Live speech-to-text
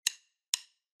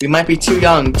We might be too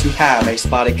young to have a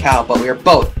spotted cow, but we are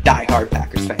both diehard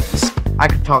Packers fans. I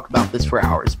could talk about this for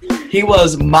hours. He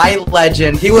was my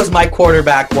legend. He was my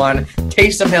quarterback one.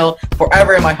 Taysom Hill,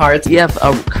 forever in my heart. We have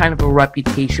a kind of a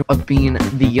reputation of being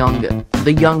the young and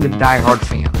diehard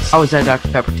fans. How is that,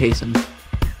 Dr. Pepper Taysom?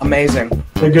 Amazing.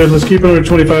 Okay, good. Let's keep it under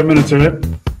 25 minutes, all right?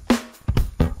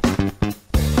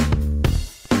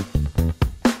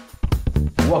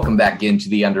 Welcome back into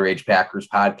the Underage Packers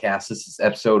podcast. This is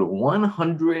episode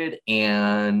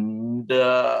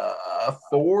 104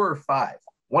 or 5?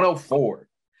 104.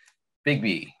 Big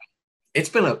B. It's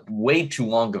been a way too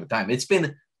long of a time. It's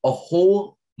been a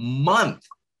whole month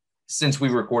since we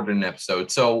recorded an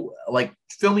episode. So,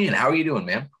 fill me in. How are you doing,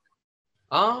 man?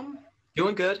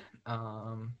 Doing good.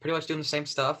 Pretty much doing the same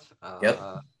stuff. Yep.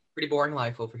 Pretty boring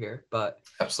life over here, but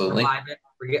Absolutely.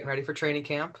 we're getting ready for training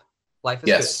camp. Life is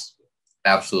Yes,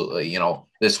 absolutely.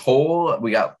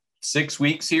 We got 6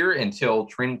 weeks here until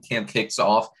training camp kicks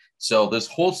off. So this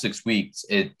whole 6 weeks,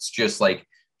 it's just like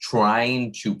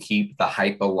trying to keep the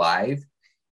hype alive.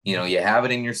 You have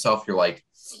it in yourself. You're like,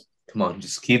 come on,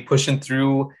 just keep pushing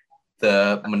through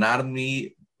the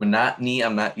monotony. I'm not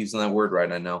using that word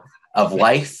right, I know, of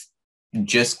life.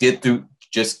 Just get to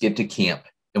camp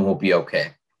and we'll be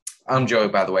okay. I'm Joey,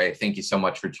 by the way. Thank you so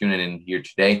much for tuning in here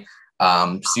today.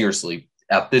 Seriously,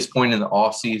 at this point in the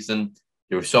off season,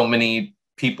 there are so many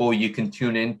people you can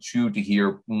tune into to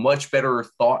hear much better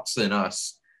thoughts than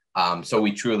us. So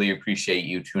we truly appreciate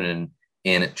you tuning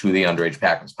in to the Underage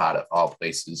Packers pod of all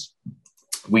places.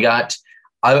 We got,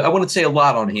 I wouldn't say a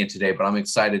lot on hand today, but I'm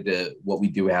excited to what we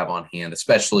do have on hand,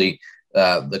 especially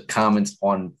the comments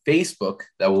on Facebook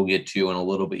that we'll get to in a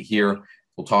little bit here.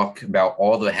 We'll talk about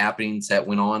all the happenings that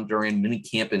went on during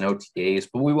minicamp and OTAs,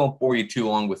 but we won't bore you too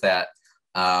long with that.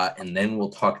 And then we'll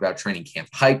talk about training camp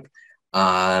hype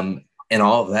and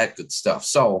all of that good stuff.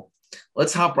 So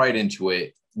let's hop right into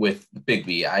it with Big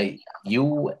B.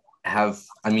 You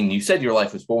said your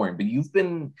life was boring, but you've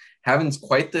been having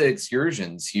quite the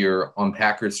excursions here on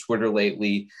Packers Twitter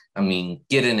lately.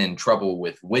 Getting in trouble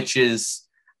with witches.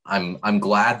 I'm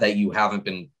glad that you haven't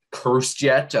been cursed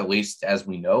yet, at least as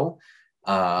we know.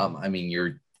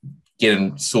 You're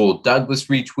getting Sewell Douglas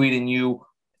retweeting you,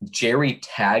 Jerry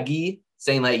Taggy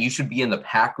saying that you should be in the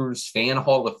Packers Fan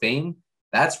Hall of Fame.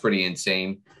 That's pretty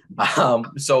insane.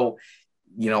 So,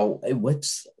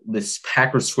 what's this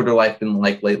Packers Twitter life been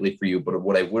like lately for you? But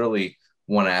what I really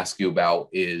want to ask you about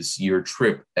is your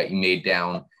trip that you made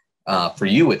down, for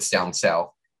you, it's down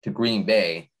south to Green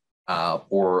Bay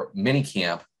for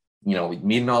minicamp.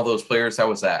 Meeting all those players. How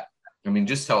was that?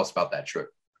 Just tell us about that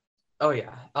trip. Oh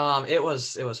yeah. It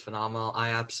was phenomenal. I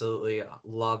absolutely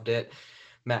loved it.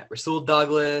 Met Rasul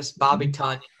Douglas, Bobby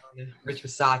Tunyon, Rich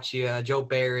Bisaccia, Joe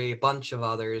Barry, a bunch of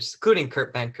others, including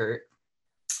Kurt Benkert.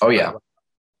 Oh yeah.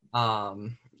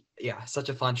 Such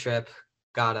a fun trip.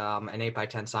 Got an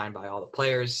 8x10 signed by all the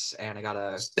players, and I got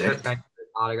a Kurt Benkert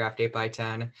autographed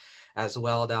 8x10 as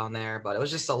well down there. But it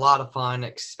was just a lot of fun,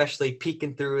 especially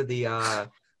peeking through the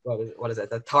what is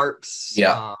it? The tarps.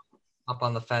 Yeah. Up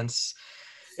on the fence.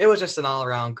 It was just an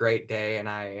all-around great day, and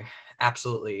I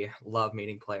absolutely love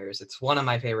meeting players. It's one of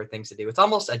my favorite things to do. It's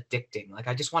almost addicting.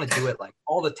 I just want to do it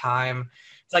all the time.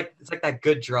 It's like that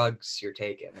good drugs you're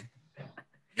taking.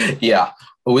 Yeah.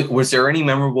 Was there any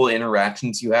memorable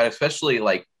interactions you had, especially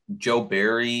Joe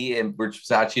Barry and Rich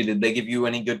Bisaccia? Did they give you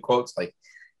any good quotes?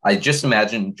 I just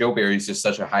imagine Joe Barry's just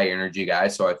such a high energy guy.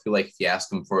 So I feel like if you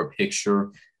ask him for a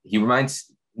picture, he reminds,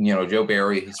 Joe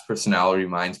Barry, his personality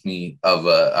reminds me of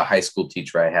a high school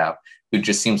teacher I have who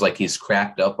just seems like he's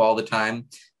cracked up all the time,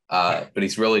 but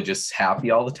he's really just happy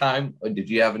all the time. Did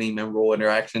you have any memorable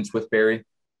interactions with Barry?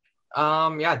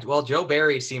 Yeah. Well, Joe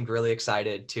Barry seemed really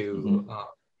excited to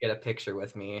get a picture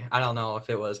with me. I don't know if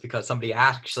it was because somebody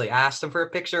actually asked him for a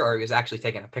picture or he was actually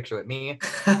taking a picture with me.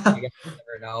 I guess I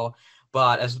never know.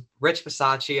 But as Rich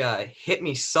Bisaccia hit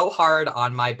me so hard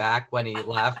on my back when he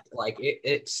left,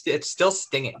 it's still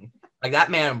stinging.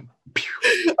 That man.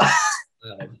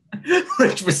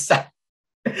 Rich Bisaccia.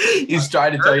 He's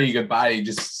trying to tell you goodbye. He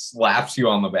just slaps you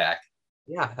on the back.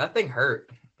 Yeah, that thing hurt.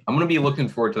 I'm going to be looking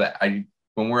forward to that.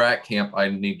 When we're at camp, I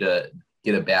need to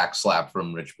get a back slap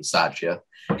from Rich Bisaccia.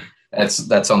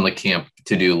 That's on the camp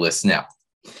to-do list now.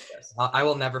 Yes, I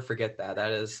will never forget that.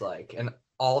 That is an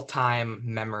all-time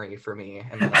memory for me.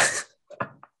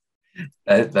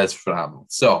 That's phenomenal.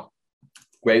 So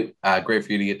great for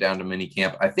you to get down to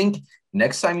minicamp. I think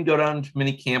next time you go down to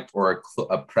minicamp or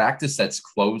a practice that's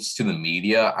close to the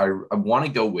media, I want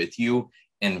to go with you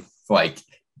and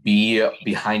be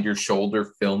behind your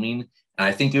shoulder filming. And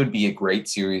I think it would be a great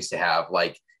series to have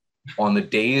on the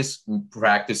days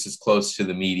practice is close to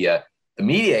the media. The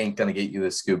media ain't going to get you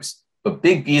the scoops, but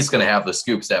Big B is going to have the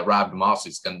scoops that Rob DeMossi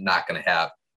is not going to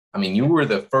have. I mean, you were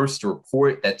the first to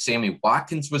report that Sammy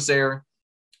Watkins was there.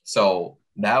 So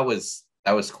that was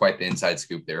quite the inside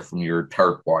scoop there from your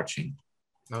Tark watching.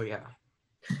 Oh, yeah.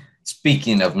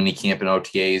 Speaking of minicamp and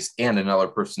OTAs, and another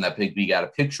person that Big B got a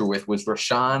picture with was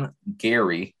Rashawn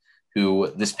Gary,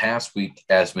 who this past week,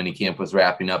 as minicamp was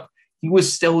wrapping up, he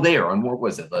was still there on, what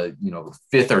was it, the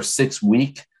fifth or sixth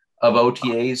week of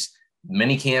OTAs.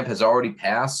 Minicamp has already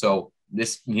passed, so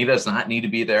he does not need to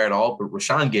be there at all. But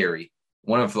Rashawn Gary,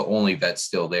 one of the only vets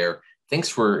still there.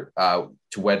 Thanks to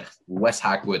Wes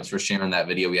Hockwitz for sharing that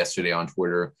video yesterday on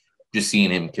Twitter, just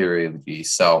seeing him carry the G.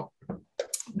 So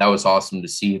that was awesome to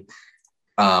see.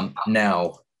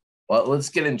 Now, let's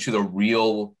get into the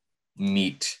real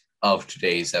meat of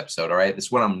today's episode. All right. This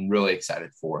is what I'm really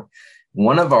excited for.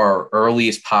 One of our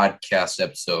earliest podcast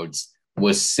episodes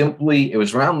was it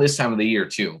was around this time of the year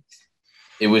too.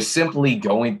 It was simply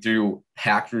going through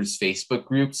Packers Facebook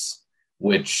groups,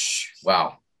 which,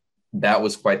 wow, that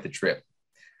was quite the trip.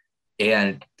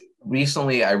 And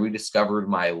recently I rediscovered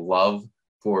my love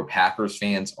for Packers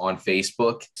fans on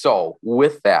Facebook. So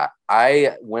with that,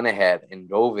 I went ahead and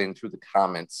dove into the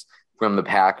comments from the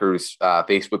Packers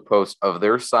Facebook post of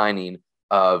their signing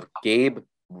of Gabe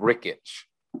Brkic,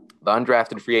 the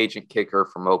undrafted free agent kicker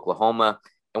from Oklahoma.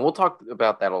 And we'll talk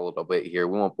about that a little bit here.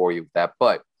 We won't bore you with that.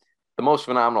 But the most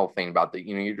phenomenal thing about that,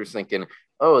 you're just thinking,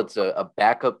 oh, it's a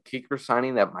backup kicker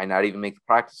signing that might not even make the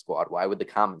practice squad. Why would the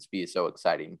comments be so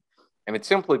exciting? And it's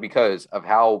simply because of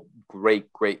how great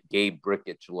Gabe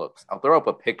Brkic looks. I'll throw up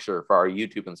a picture for our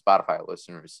YouTube and Spotify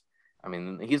listeners. I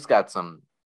mean, he's got some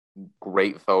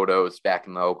great photos back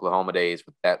in the Oklahoma days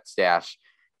with that stash.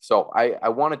 So I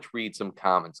wanted to read some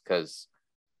comments because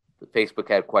Facebook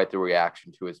had quite the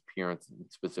reaction to his appearance and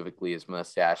specifically his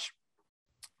mustache.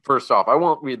 First off, I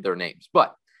won't read their names,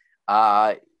 but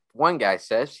one guy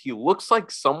says he looks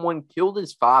like someone killed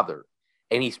his father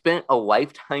and he spent a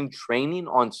lifetime training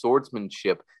on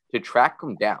swordsmanship to track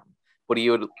him down. But he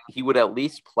would at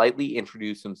least politely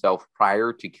introduce himself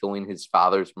prior to killing his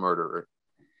father's murderer.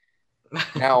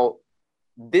 Now,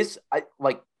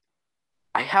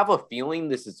 I have a feeling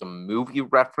this is a movie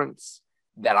reference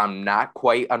that I'm not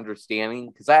quite understanding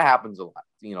because that happens a lot.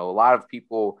 A lot of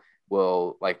people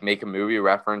will make a movie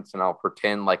reference and I'll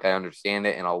pretend like I understand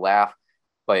it and I'll laugh,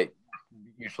 but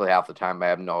usually half the time I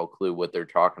have no clue what they're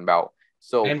talking about.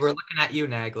 So, and we're looking at you,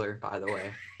 Nagler, by the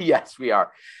way. Yes, we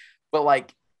are.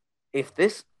 But if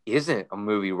this isn't a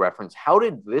movie reference, how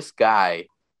did this guy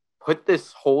put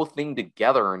this whole thing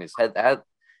together in his head? That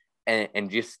and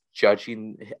just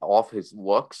judging off his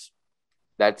looks,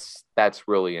 that's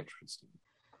really interesting.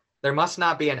 There must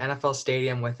not be an NFL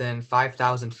stadium within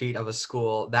 5,000 feet of a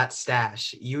school. That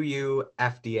stash,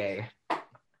 UUFDA.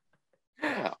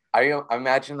 I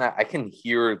imagine that I can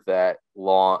hear that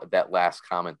last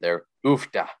comment there.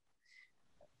 Oofda.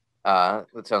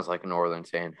 That sounds like a northern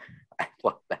saying. I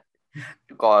love that.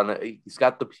 He's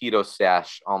got the pedo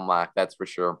stash on lock, that's for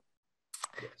sure.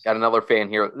 Got another fan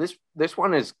here. This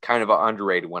one is kind of an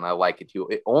underrated one. I like it too.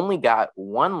 It only got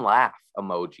one laugh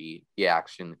emoji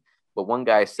reaction, but one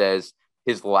guy says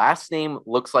his last name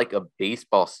looks like a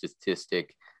baseball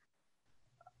statistic.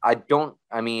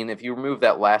 If you remove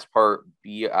that last part,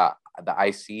 the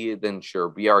IC, then sure,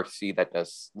 BRC, that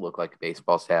does look like a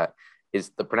baseball stat.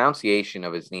 The pronunciation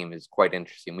of his name is quite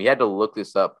interesting. We had to look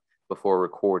this up before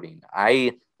recording.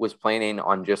 I was planning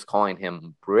on just calling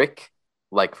him Brick,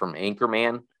 like from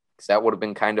Anchorman, because that would have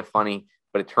been kind of funny,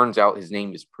 but it turns out his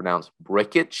name is pronounced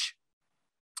Brkic.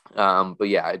 But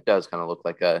yeah, it does kind of look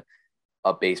like a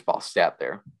baseball stat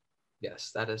there.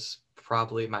 Yes, that is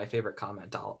probably my favorite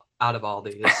comment out of all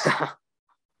these.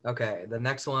 Okay, the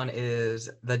next one is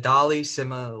the Dali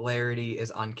similarity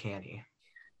is uncanny.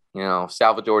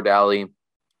 Salvador Dali,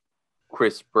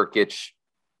 Chris Brkic,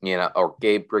 or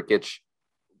Gabe Brkic,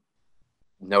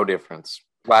 no difference.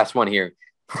 Last one here.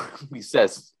 He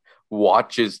says,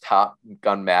 watches Top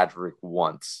Gun Maverick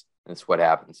once. That's what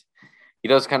happens. He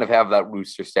does kind of have that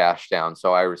rooster stash down,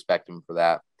 so I respect him for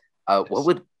that.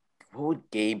 What would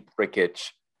Gabe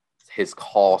Brkic, his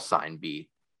call sign be?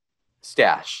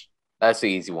 Stash. That's the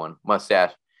easy one.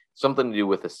 Mustache. Something to do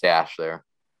with a stash there.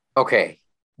 Okay,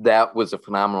 that was a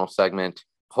phenomenal segment.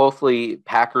 Hopefully,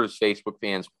 Packers Facebook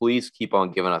fans, please keep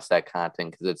on giving us that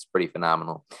content because it's pretty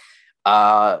phenomenal.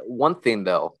 One thing,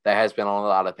 though, that has been on a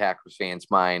lot of Packers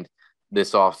fans' mind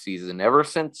this offseason, ever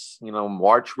since,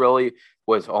 March really,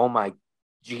 was, oh my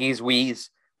geez wheeze,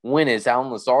 when is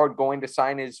Allen Lazard going to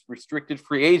sign his restricted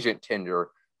free agent tender?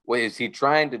 Is he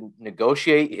trying to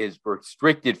negotiate his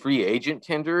restricted free agent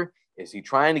tender Is he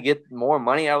trying to get more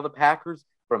money out of the Packers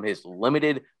from his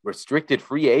limited, restricted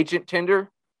free agent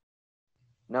tender?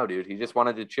 No, dude. He just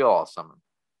wanted to chill all summer.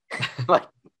 Like,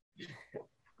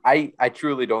 I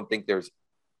truly don't think there's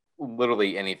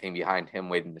literally anything behind him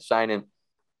waiting to sign him.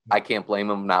 I can't blame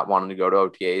him not wanting to go to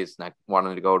OTAs, not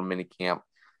wanting to go to minicamp.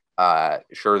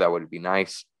 Sure, that would be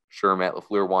nice. Sure, Matt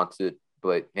LaFleur wants it,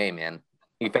 but hey, man,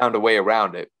 he found a way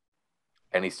around it,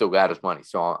 and he still got his money.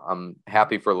 So I'm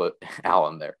happy for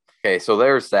Allen there. Okay, so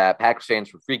there's that. Packers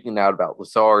fans were freaking out about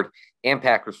Lazard, and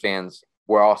Packers fans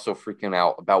were also freaking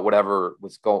out about whatever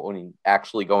was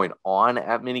actually going on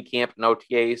at minicamp and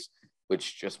OTAs,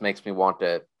 which just makes me want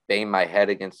to bang my head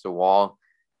against the wall.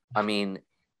 I mean,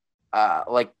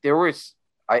 there was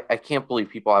I can't believe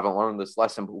people haven't learned this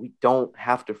lesson, but we don't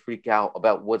have to freak out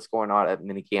about what's going on at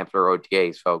minicamps or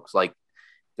OTAs, folks. Like,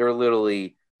 they're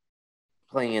literally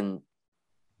playing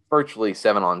virtually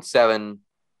 7-on-7,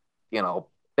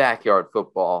 backyard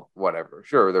football, whatever.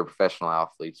 Sure, they're professional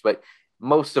athletes, but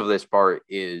most of this part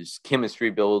is chemistry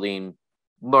building,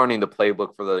 learning the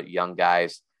playbook for the young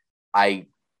guys.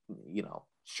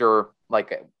 Sure,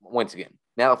 once again,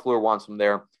 now LaFleur wants them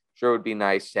there. Sure, it would be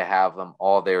nice to have them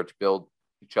all there to build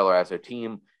each other as a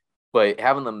team, but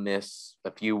having them miss a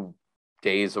few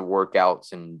days of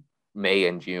workouts in May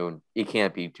and June, you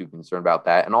can't be too concerned about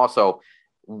that. And also,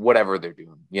 whatever they're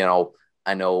doing,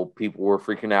 I know people were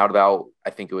freaking out about, I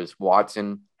think it was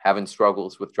Watson having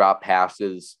struggles with drop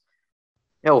passes.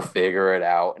 He'll figure it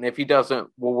out. And if he doesn't,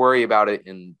 we'll worry about it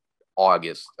in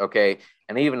August, okay?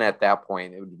 And even at that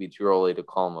point, it would be too early to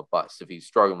call him a bust if he's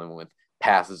struggling with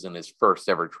passes in his first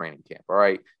ever training camp, all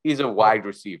right? He's a wide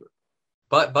receiver.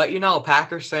 But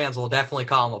Packers fans will definitely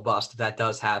call him a bust if that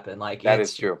does happen. That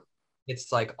is true. It's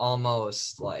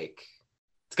almost like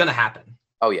it's going to happen.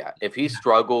 Oh, yeah. If he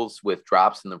struggles with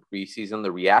drops in the preseason,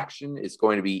 the reaction is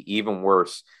going to be even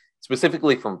worse,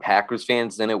 specifically from Packers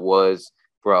fans than it was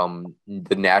from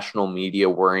the national media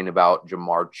worrying about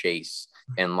Jamar Chase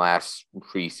in last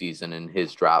preseason and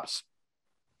his drops.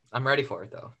 I'm ready for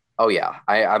it, though. Oh, yeah.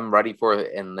 I'm ready for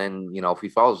it. And then, if he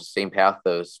follows the same path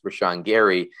as Rashawn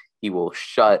Gary, he will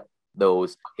shut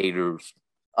those haters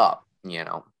up,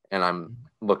 and I'm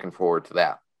looking forward to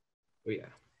that. Oh, yeah.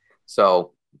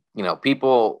 So,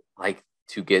 people like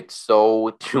to get so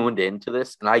tuned into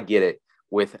this, and I get it,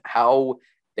 with how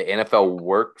the NFL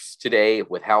works today,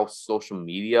 with how social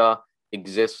media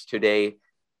exists today.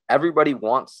 Everybody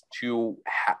wants to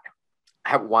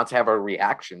have a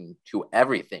reaction to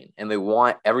everything, and they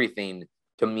want everything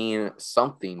to mean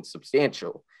something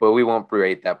substantial. But we won't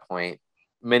berate that point.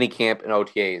 Minicamp and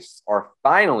OTAs are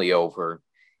finally over,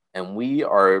 and we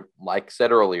are, like I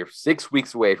said earlier, 6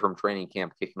 weeks away from training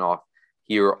camp kicking off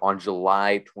here on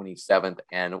July 27th.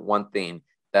 And one thing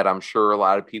that I'm sure a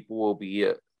lot of people will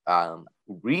be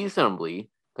reasonably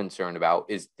concerned about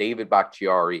is David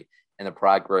Bakhtiari and the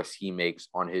progress he makes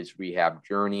on his rehab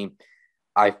journey.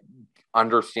 I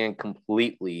understand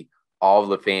completely all of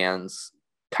the fans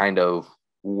kind of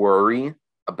worry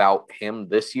about him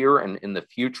this year and in the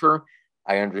future.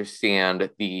 I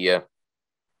understand the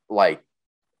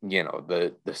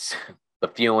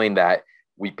feeling that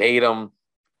we paid him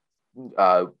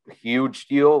a huge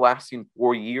deal lasting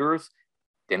 4 years,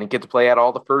 didn't get to play at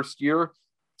all the first year,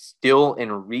 still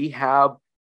in rehab.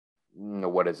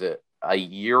 What is it? A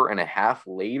year and a half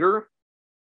later,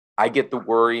 I get the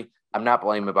worry. I'm not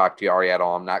blaming Bakhtiari at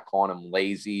all. I'm not calling him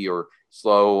lazy or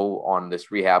slow on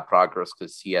this rehab progress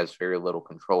because he has very little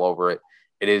control over it.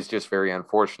 It is just very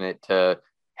unfortunate to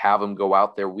have him go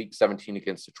out there week 17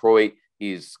 against Detroit.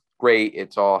 He's great.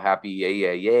 It's all happy.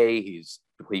 Yay.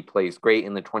 He plays great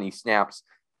in the 20 snaps.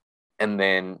 And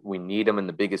then we need him in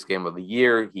the biggest game of the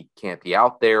year. He can't be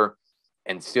out there.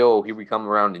 And still, here we come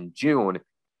around in June,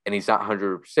 and he's not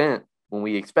 100% when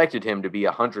we expected him to be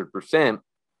 100%,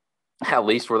 at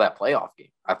least for that playoff game.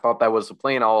 I thought that was the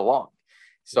plan all along.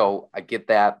 So I get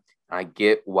that. I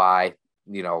get why,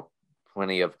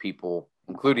 plenty of people,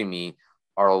 including me,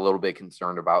 are a little bit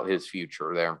concerned about his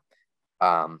future there.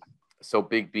 So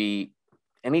Big B,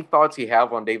 any thoughts you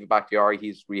have on David Bakhtiari,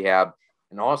 his rehab,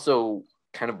 and also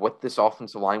kind of what this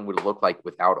offensive line would look like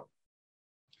without him?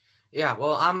 Yeah,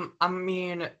 well, I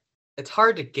mean, it's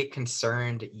hard to get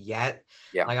concerned yet.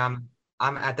 Yeah.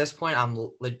 I'm at this point,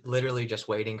 I'm literally just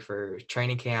waiting for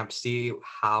training camp, see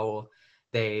how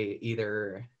they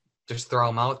either just throw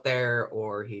him out there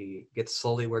or he gets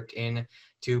slowly worked in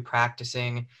to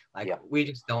practicing. We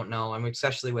just don't know. I mean,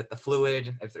 especially with the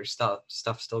fluid, if there's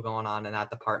stuff still going on in that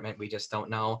department, we just don't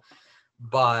know.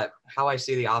 But how I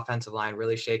see the offensive line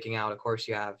really shaking out, of course,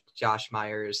 you have Josh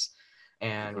Myers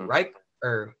and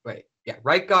Yeah,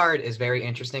 right guard is very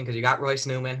interesting because you got Royce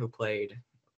Newman, who played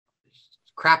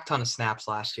crap ton of snaps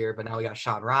last year, but now we got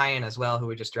Sean Ryan as well, who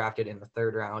we just drafted in the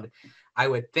 3rd round. I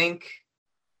would think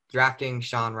drafting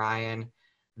Sean Ryan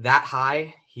that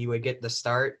high, he would get the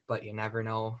start, but you never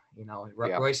know.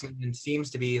 Royce Newman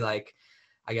seems to be like,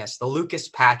 I guess, the Lucas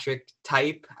Patrick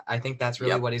type. I think that's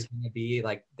really what he's going to be.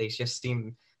 Like, they just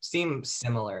seem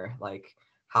similar, like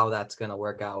how that's going to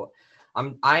work out.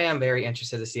 I am very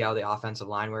interested to see how the offensive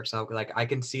line works out. Like, I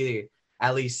can see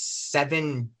at least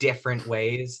 7 different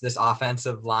ways this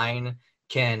offensive line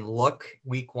can look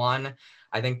week 1.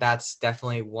 I think that's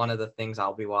definitely one of the things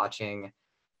I'll be watching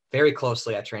very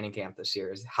closely at training camp this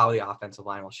year, is how the offensive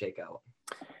line will shake out.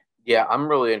 Yeah, I'm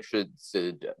really interested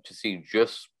to see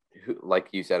just, like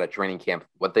you said, at training camp,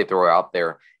 what they throw out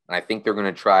there. And I think they're going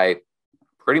to try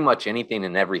pretty much anything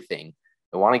and everything.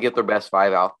 They want to get their best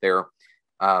 5 out there.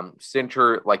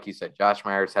 Center, like you said, Josh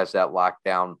Myers has that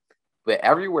lockdown. But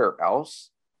everywhere else,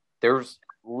 there's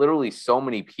literally so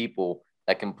many people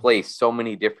that can play so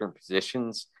many different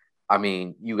positions. I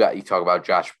mean, you talk about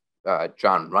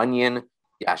John Runyon.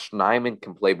 Yash Nyman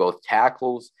can play both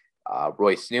tackles.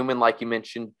 Royce Newman, like you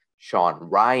mentioned, Sean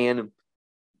Ryan. A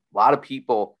lot of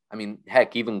people, I mean,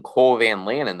 heck, even Cole Van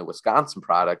Lannon, the Wisconsin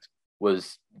product,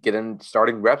 was getting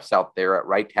starting reps out there at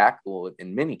right tackle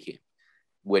in minicamp,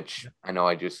 which I know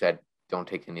I just said don't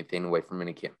take anything away from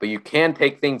minicamp, but you can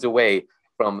take things away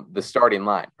from the starting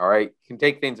line, all right? You can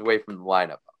take things away from the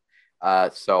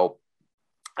lineup. So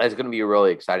it's going to be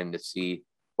really exciting to see.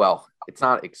 Well, it's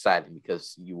not exciting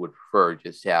because you would prefer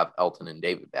just to have Elton and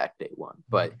David back day 1,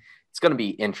 but it's going to be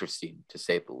interesting to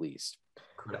say the least.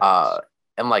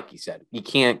 And like you said, you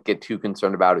can't get too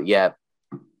concerned about it yet.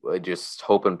 Just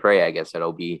hope and pray, I guess, that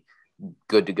it'll be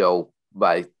good to go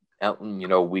by,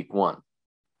 week 1.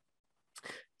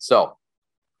 So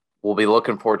we'll be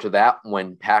looking forward to that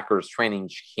when Packers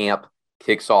training camp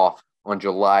kicks off on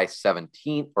July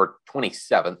 17th or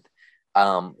 27th.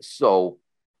 So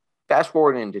fast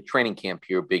forward into training camp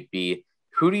here, Big B,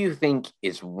 who do you think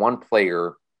is one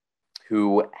player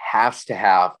who has to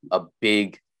have a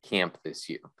big camp this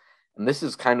year? And this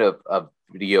is kind of a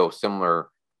video similar,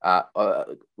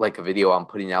 like a video I'm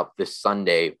putting out this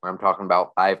Sunday where I'm talking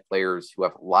about 5 players who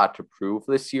have a lot to prove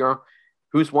this year.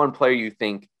 Who's one player you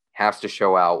think has to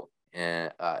show out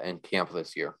in camp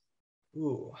this year?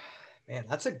 Ooh, man,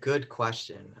 that's a good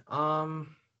question.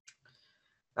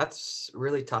 That's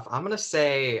really tough. I'm gonna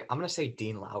say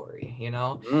Dean Lowry,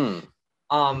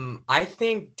 I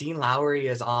think Dean Lowry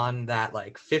is on that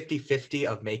like 50-50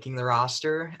 of making the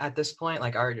roster at this point.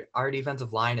 Like our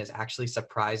defensive line is actually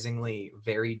surprisingly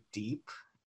very deep,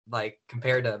 like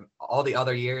compared to all the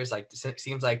other years. Like it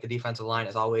seems like the defensive line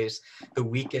is always the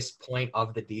weakest point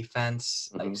of the defense,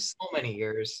 like so many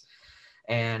years.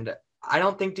 And I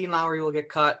don't think Dean Lowry will get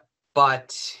cut,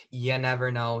 but you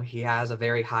never know. He has a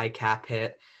very high cap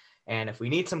hit. And if we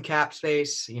need some cap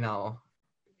space,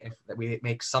 if we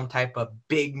make some type of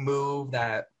big move,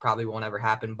 that probably won't ever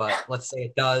happen. But let's say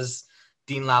it does,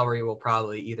 Dean Lowry will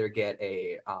probably either get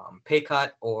a pay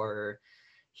cut or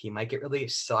he might get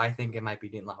released. So I think it might be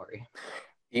Dean Lowry.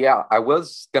 Yeah, I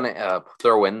was going to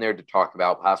throw in there to talk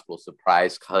about possible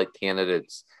surprise cut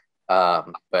candidates,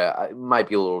 but it might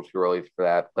be a little too early for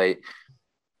that. But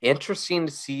interesting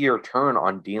to see your turn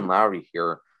on Dean Lowry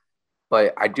here.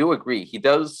 But I do agree. He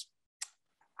does.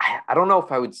 I don't know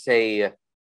if I would say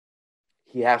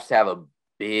he has to have a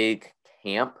big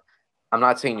camp. I'm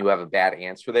not saying you have a bad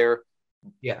answer there.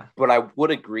 Yeah. But I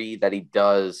would agree that he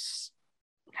does.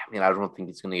 I mean, I don't think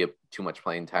he's going to get too much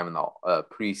playing time in the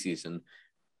preseason.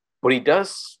 But he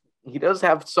does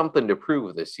have something to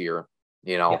prove this year.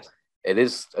 Yes. It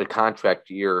is a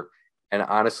contract year. And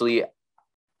honestly,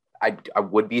 I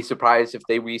would be surprised if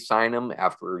they re-sign him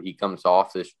after he comes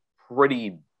off this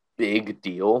pretty big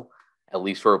deal, at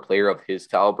least for a player of his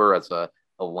caliber as a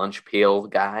lunch pail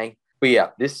guy. But yeah,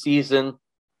 this season,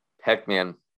 heck,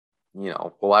 man,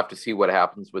 we'll have to see what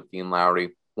happens with Dean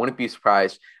Lowry. Wouldn't be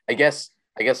surprised. I guess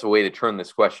a way to turn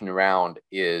this question around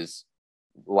is,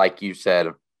 like you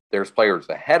said, there's players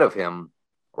ahead of him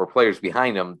or players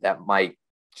behind him that might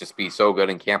just be so good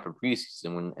in camp and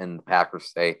preseason and the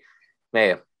Packers say,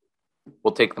 hey,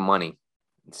 we'll take the money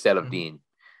instead of Dean.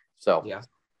 So yeah,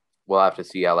 we'll have to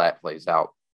see how that plays out.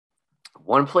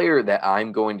 One player that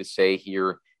I'm going to say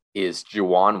here is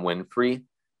Juwann Winfree,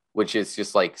 which is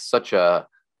just like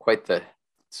quite the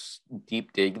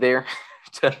deep dig there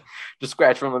to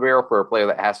scratch from the barrel for a player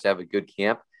that has to have a good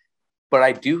camp. But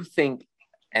I do think,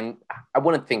 and I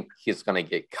wouldn't think he's going to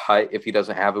get cut if he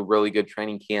doesn't have a really good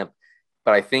training camp.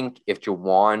 But I think if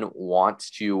Juwann wants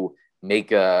to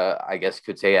make I guess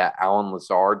could say a Alan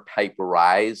Lazard type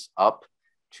rise up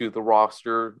to the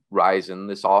roster, rise in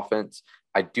this offense.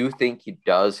 I do think he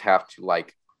does have to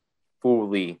like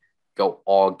fully go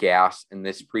all gas in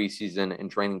this preseason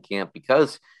and training camp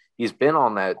because he's been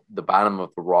on the bottom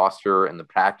of the roster and the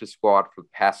practice squad for the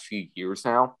past few years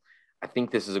now. I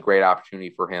think this is a great opportunity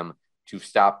for him to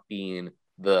stop being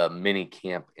the mini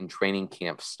camp and training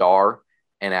camp star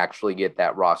and actually get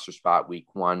that roster spot week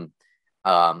 1.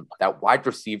 That wide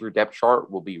receiver depth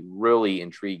chart will be really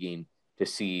intriguing to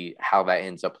see how that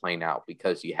ends up playing out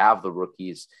because you have the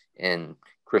rookies in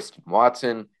Christian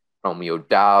Watson, Romeo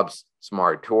Doubs,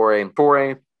 Samori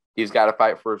Toure. He's got to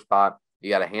fight for a spot. You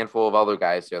got a handful of other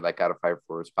guys there that got to fight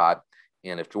for a spot.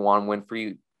 And if Juwan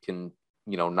Winfrey can,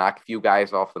 knock a few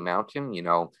guys off the mountain,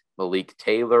 Malik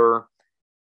Taylor,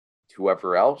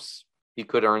 whoever else, he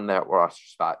could earn that roster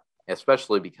spot,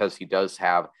 especially because he does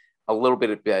have a little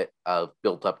bit of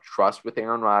built up trust with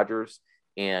Aaron Rodgers,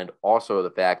 and also the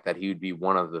fact that he would be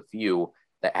one of the few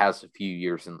that has a few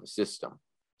years in the system.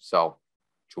 So,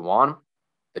 Juwan,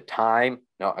 I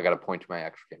got to point to my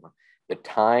extra camera. The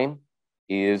time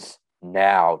is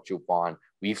now, Juwan.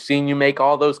 We've seen you make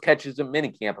all those catches in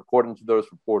minicamp, according to those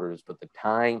reporters, but the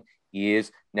time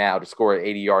is now to score an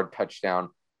 80-yard touchdown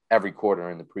every quarter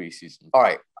in the preseason. All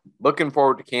right, looking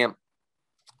forward to camp.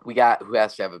 We got who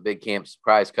has to have a big camp,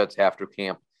 surprise cuts after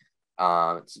camp.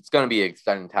 It's going to be an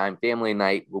exciting time. Family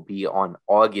night will be on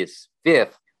August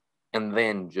 5th, and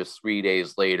then just 3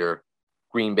 days later,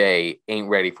 Green Bay ain't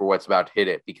ready for what's about to hit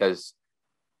it because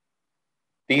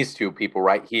these two people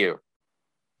right here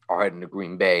are heading to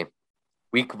Green Bay.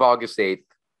 Week of August 8th.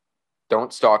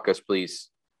 Don't stalk us, please.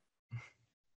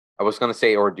 I was going to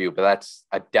say or do, but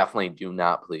I definitely do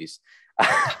not, please.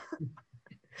 But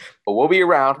we'll be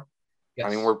around. Yes.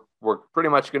 I mean, we're pretty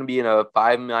much going to be in a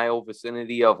 5-mile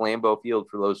vicinity of Lambeau Field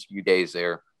for those few days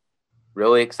there.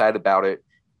 Really excited about it.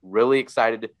 Really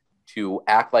excited to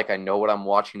act like I know what I'm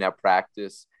watching at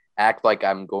practice, act like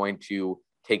I'm going to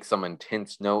take some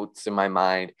intense notes in my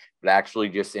mind, but actually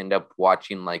just end up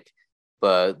watching like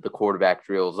the quarterback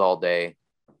drills all day.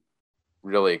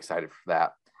 Really excited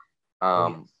for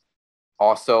that.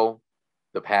 Also,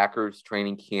 the Packers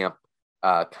training camp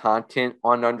content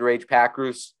on Underage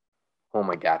Packers. Oh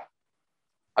my God.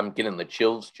 I'm getting the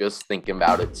chills just thinking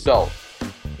about it. So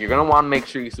you're going to want to make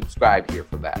sure you subscribe here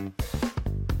for that.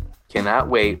 Cannot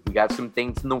wait. We got some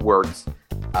things in the works.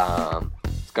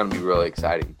 It's going to be really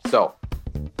exciting. So,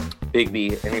 Big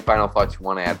B, any final thoughts you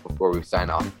want to add before we sign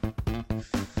off?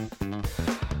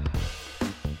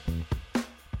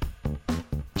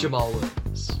 Jamal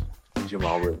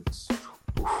Williams.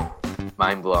 Oof,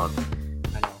 mind blown.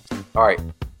 I know. All right.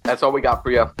 That's all we got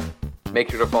for you. Make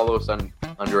sure to follow us on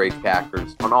Underage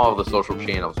Packers on all of the social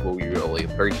channels. We really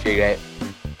appreciate it.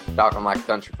 Talking like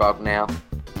country folk now.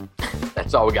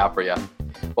 That's all we got for you.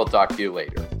 We'll talk to you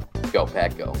later. Go,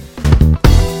 Pack, go.